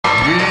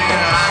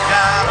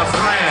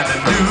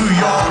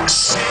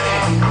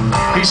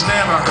He's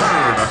never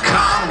heard of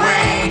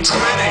Conway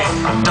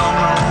 20. Don't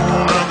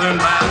know nothing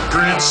about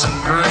grits and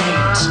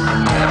greens.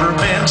 Never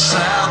been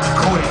south of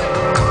Quick.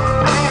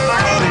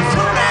 He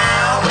flew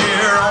down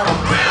here on a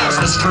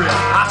business trip.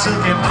 I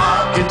took him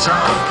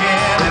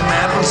honky-tonkin' and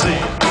that was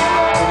it.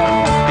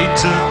 He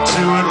took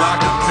to it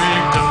like a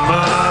pig to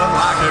mud,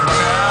 like a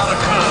cow to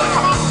cut.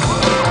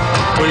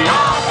 We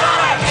all got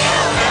a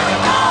hillbilly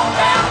on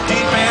down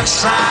deep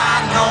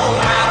inside. No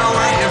matter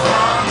where you're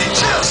from, you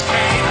just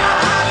can't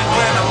hide it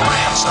when the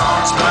band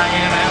starts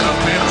playing and the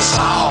fiddle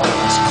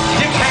songs.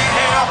 You can't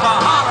help but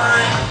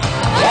hollering,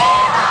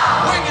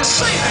 yeah! When you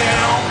see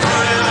them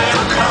pretty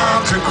little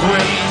country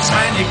queens,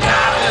 man, you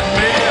gotta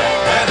admit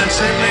that it's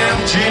in them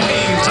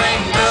jeans.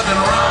 Ain't nothing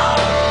wrong,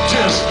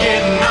 just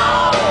getting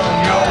on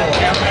your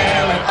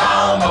hillbilly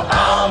bum.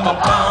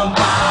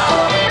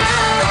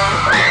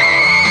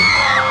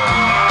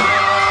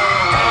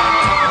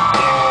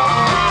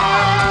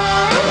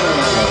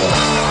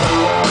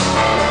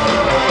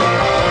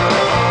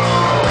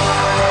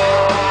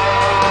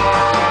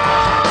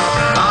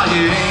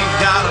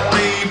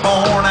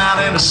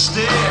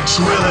 Sticks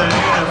with an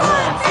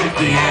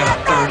F-150 and a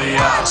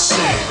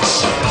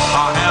 30-06.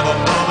 I have a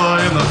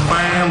Bubba in the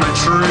family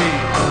tree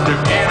to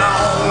get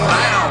on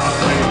down with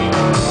me.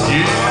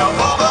 Yeah,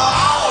 Bubba,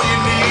 all you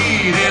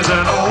need is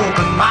an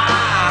open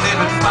mind. If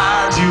it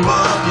fires you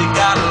up, you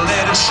gotta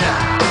let it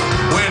shine.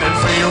 When it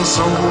feels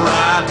so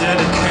right that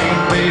it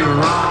can't be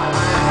wrong.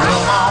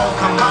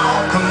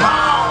 Come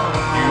on,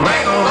 you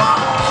ain't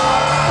alone.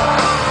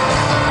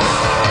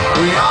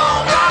 We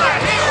all got a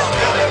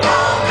hillbilly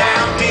bum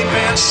down deep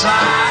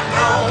inside.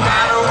 No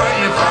matter where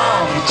you're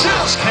from, you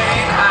just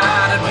can't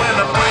hide it when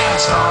the band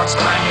starts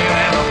playing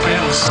and the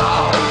fiddle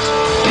songs.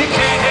 You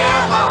can't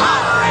help but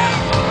hollering,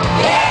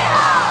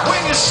 yeah!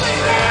 When you see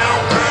them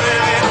pretty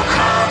little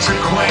country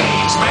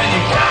queens, man,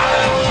 you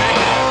gotta admit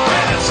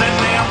that it's in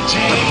them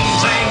jeans.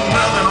 Ain't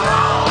nothing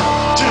wrong,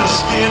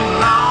 just getting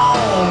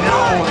on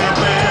your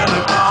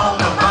hillbilly bum.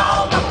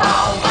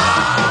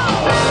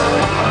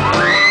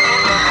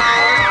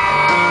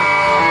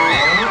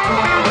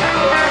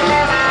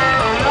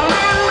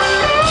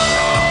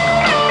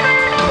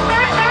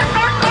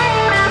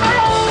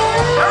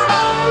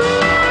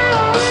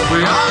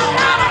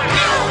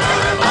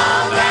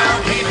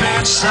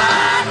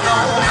 Inside, no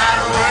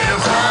matter where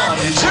you're from,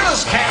 you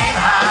just can't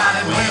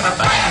hide it when the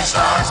band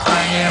starts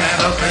playing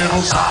and the fiddle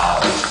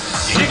songs.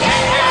 You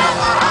can't help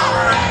but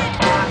hollering,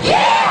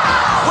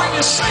 yeah! When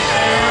you see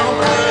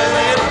them pretty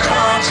little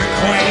country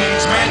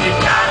queens, man, you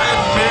gotta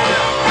admit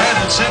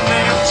that it's in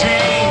them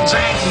jeans.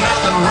 Ain't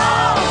nothing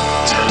wrong,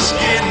 just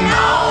getting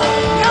on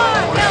your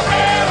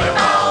hillbilly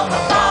bum.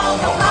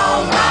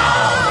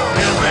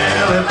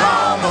 Hillbilly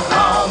bum.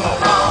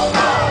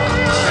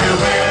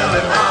 Hillbilly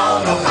bum.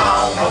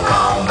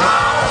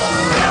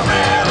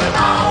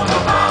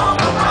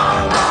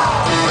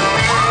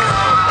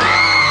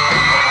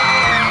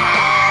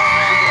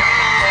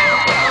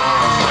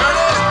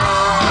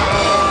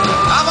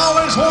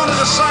 Wanted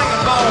to sing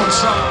a bone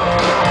song.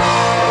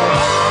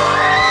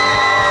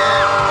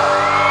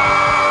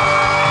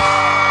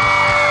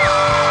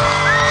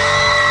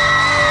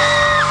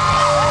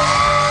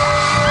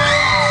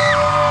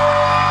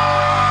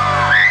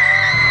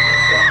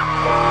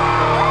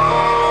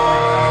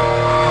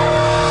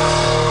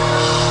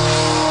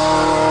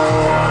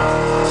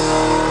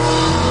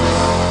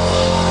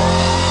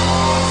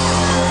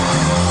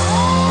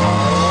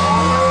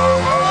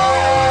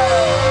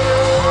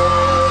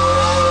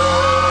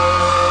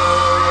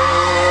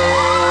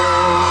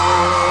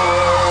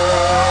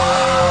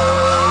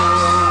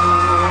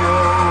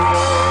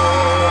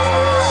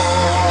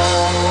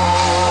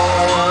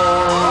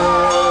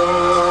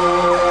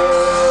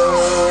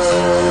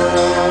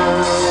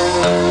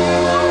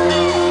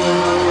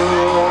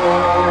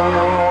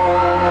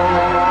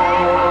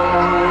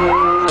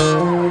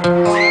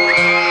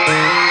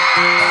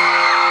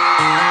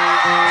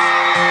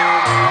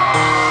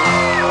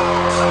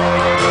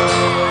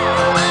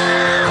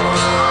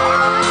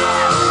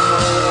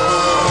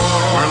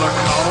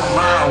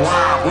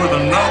 With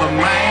another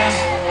man,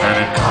 and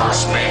it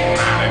cost me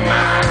 99.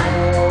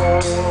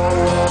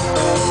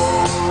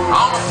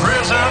 On a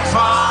prison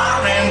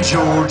farm in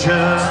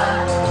Georgia,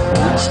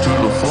 close to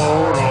the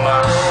Florida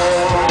line.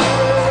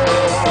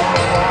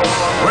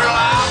 Well,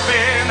 I've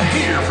been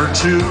here for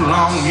 2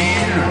 long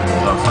years.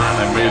 I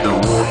finally made the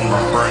warden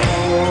my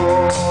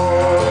friend.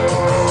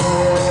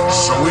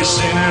 So he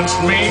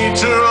sentenced me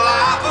to a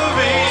life of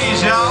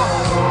ease, y'all.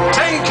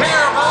 Taking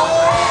care of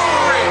old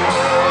Red.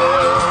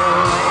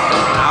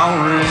 Now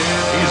Red,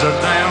 he's the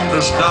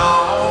damnedest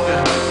dog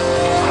that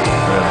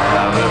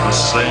I've ever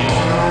seen.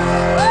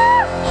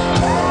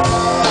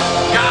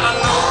 Got a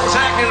nose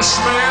that can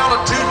smell a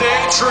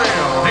 2-day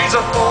trail. He's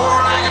a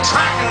 4-legged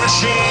tracking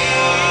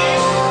machine.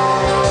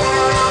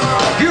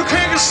 You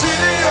can't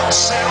consider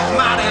yourself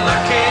mighty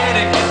lucky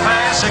to get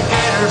past the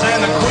gators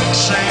and the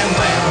quicksand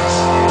limits.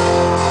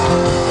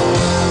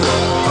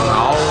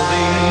 All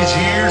these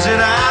years that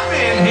I've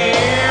been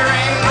here,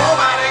 ain't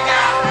nobody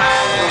got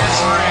past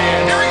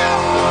Red. Here we go.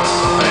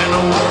 And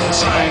the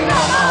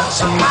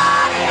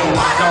somebody,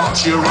 why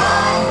don't you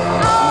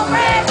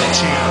run?